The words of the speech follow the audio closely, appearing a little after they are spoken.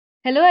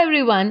Hello,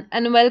 everyone,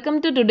 and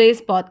welcome to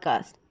today's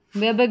podcast,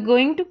 where we're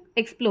going to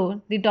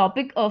explore the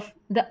topic of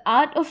the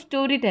art of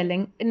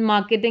storytelling in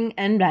marketing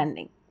and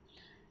branding.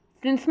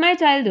 Since my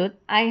childhood,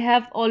 I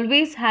have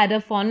always had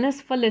a fondness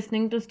for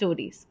listening to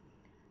stories.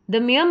 The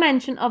mere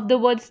mention of the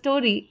word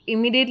story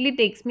immediately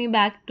takes me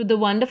back to the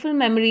wonderful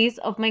memories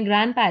of my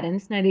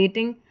grandparents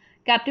narrating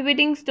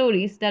captivating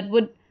stories that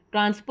would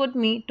transport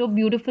me to a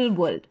beautiful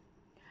world.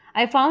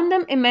 I found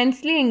them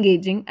immensely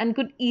engaging and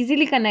could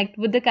easily connect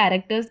with the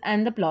characters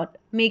and the plot,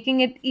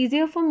 making it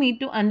easier for me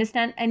to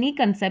understand any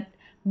concept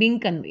being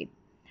conveyed.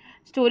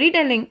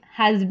 Storytelling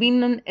has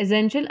been an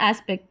essential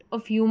aspect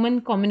of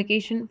human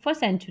communication for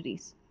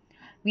centuries.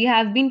 We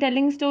have been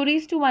telling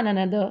stories to one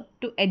another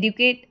to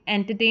educate,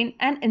 entertain,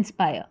 and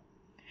inspire.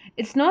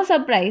 It's no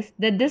surprise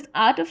that this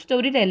art of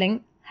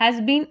storytelling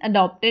has been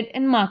adopted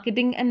in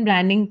marketing and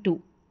branding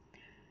too.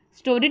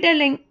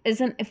 Storytelling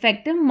is an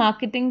effective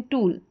marketing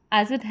tool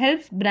as it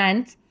helps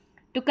brands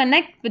to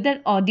connect with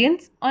their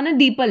audience on a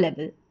deeper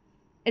level.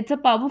 It's a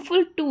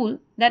powerful tool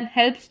that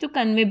helps to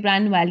convey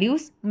brand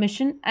values,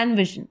 mission, and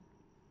vision.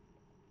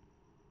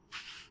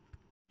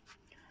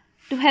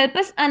 To help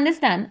us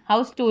understand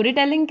how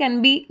storytelling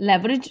can be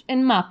leveraged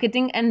in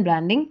marketing and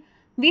branding,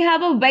 we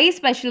have a very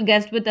special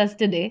guest with us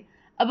today.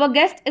 Our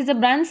guest is a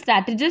brand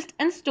strategist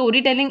and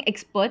storytelling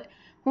expert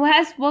who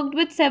has worked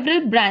with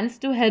several brands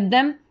to help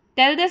them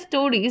tell their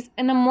stories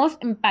in a most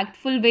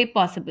impactful way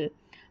possible.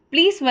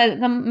 Please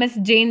welcome Miss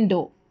Jane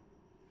Doe.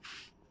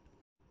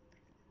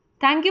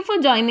 Thank you for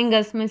joining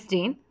us, Miss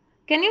Jane.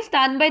 Can you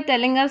start by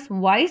telling us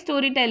why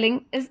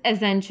storytelling is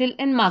essential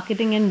in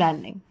marketing and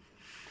branding?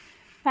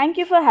 Thank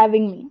you for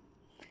having me.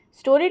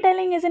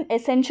 Storytelling is an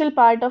essential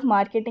part of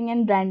marketing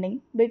and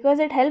branding because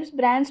it helps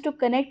brands to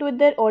connect with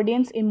their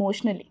audience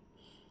emotionally.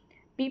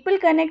 People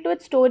connect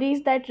with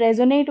stories that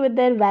resonate with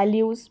their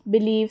values,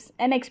 beliefs,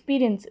 and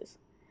experiences.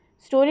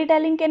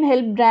 Storytelling can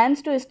help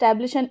brands to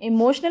establish an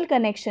emotional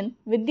connection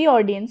with the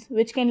audience,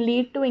 which can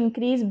lead to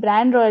increased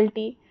brand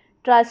loyalty,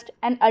 trust,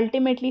 and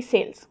ultimately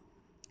sales.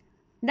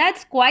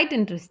 That's quite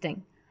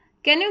interesting.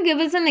 Can you give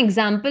us an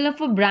example of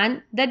a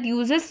brand that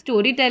uses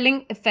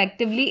storytelling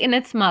effectively in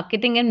its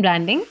marketing and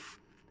branding?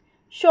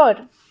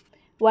 Sure,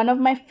 one of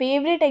my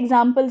favorite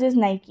examples is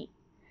Nike.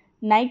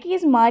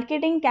 Nike's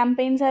marketing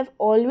campaigns have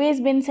always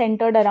been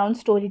centered around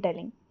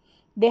storytelling.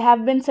 They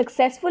have been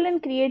successful in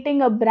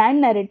creating a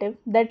brand narrative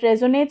that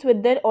resonates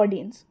with their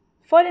audience.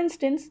 For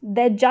instance,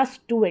 their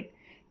Just Do It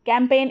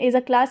campaign is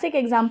a classic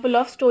example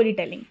of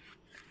storytelling.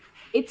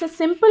 It's a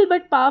simple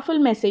but powerful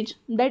message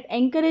that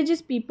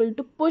encourages people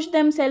to push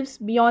themselves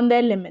beyond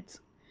their limits.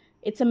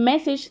 It's a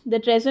message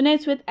that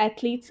resonates with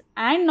athletes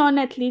and non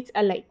athletes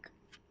alike.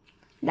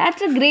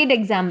 That's a great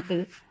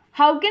example.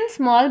 How can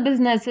small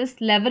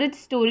businesses leverage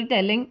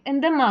storytelling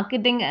in their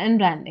marketing and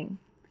branding?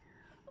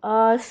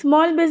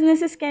 Small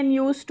businesses can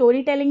use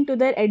storytelling to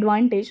their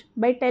advantage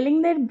by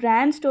telling their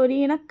brand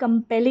story in a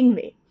compelling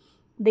way.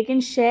 They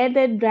can share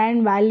their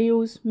brand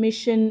values,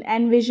 mission,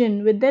 and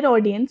vision with their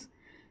audience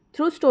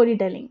through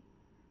storytelling.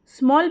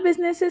 Small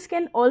businesses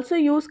can also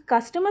use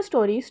customer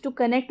stories to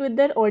connect with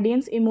their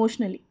audience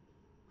emotionally.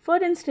 For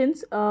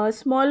instance, a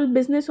small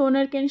business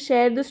owner can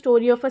share the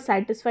story of a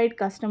satisfied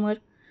customer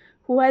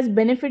who has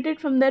benefited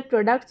from their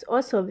products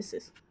or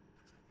services.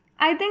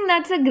 I think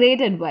that's a great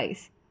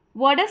advice.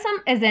 What are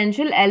some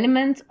essential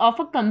elements of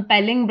a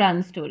compelling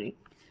brand story?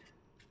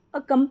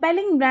 A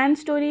compelling brand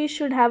story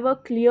should have a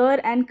clear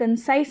and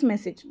concise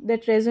message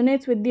that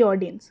resonates with the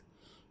audience.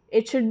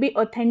 It should be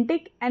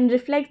authentic and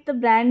reflect the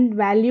brand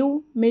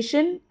value,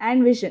 mission,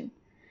 and vision.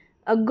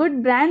 A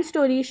good brand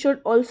story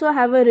should also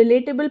have a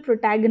relatable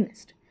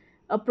protagonist,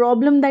 a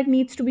problem that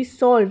needs to be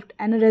solved,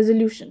 and a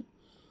resolution.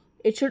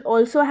 It should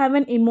also have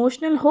an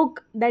emotional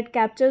hook that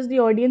captures the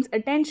audience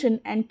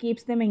attention and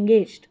keeps them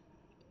engaged.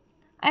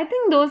 I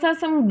think those are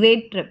some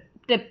great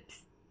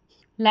tips.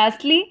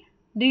 Lastly,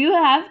 do you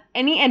have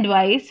any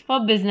advice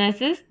for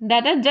businesses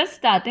that are just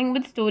starting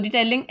with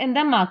storytelling in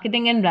their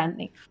marketing and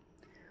branding?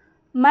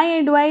 My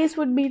advice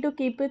would be to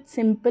keep it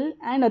simple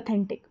and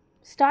authentic.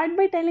 Start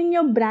by telling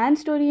your brand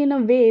story in a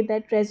way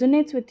that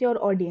resonates with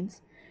your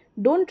audience.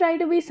 Don't try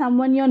to be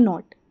someone you're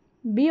not.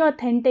 Be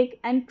authentic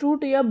and true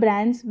to your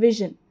brand's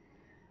vision.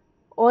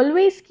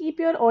 Always keep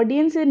your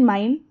audience in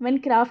mind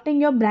when crafting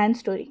your brand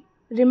story.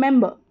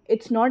 Remember,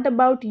 it's not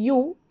about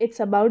you, it's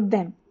about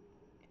them.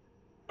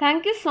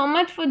 Thank you so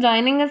much for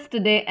joining us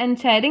today and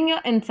sharing your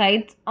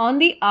insights on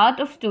the art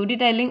of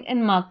storytelling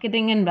in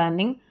marketing and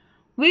branding.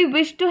 We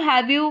wish to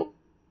have you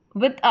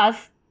with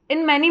us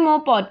in many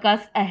more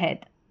podcasts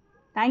ahead.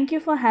 Thank you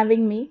for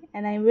having me,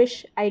 and I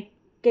wish I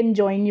can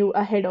join you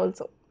ahead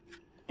also.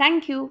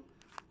 Thank you.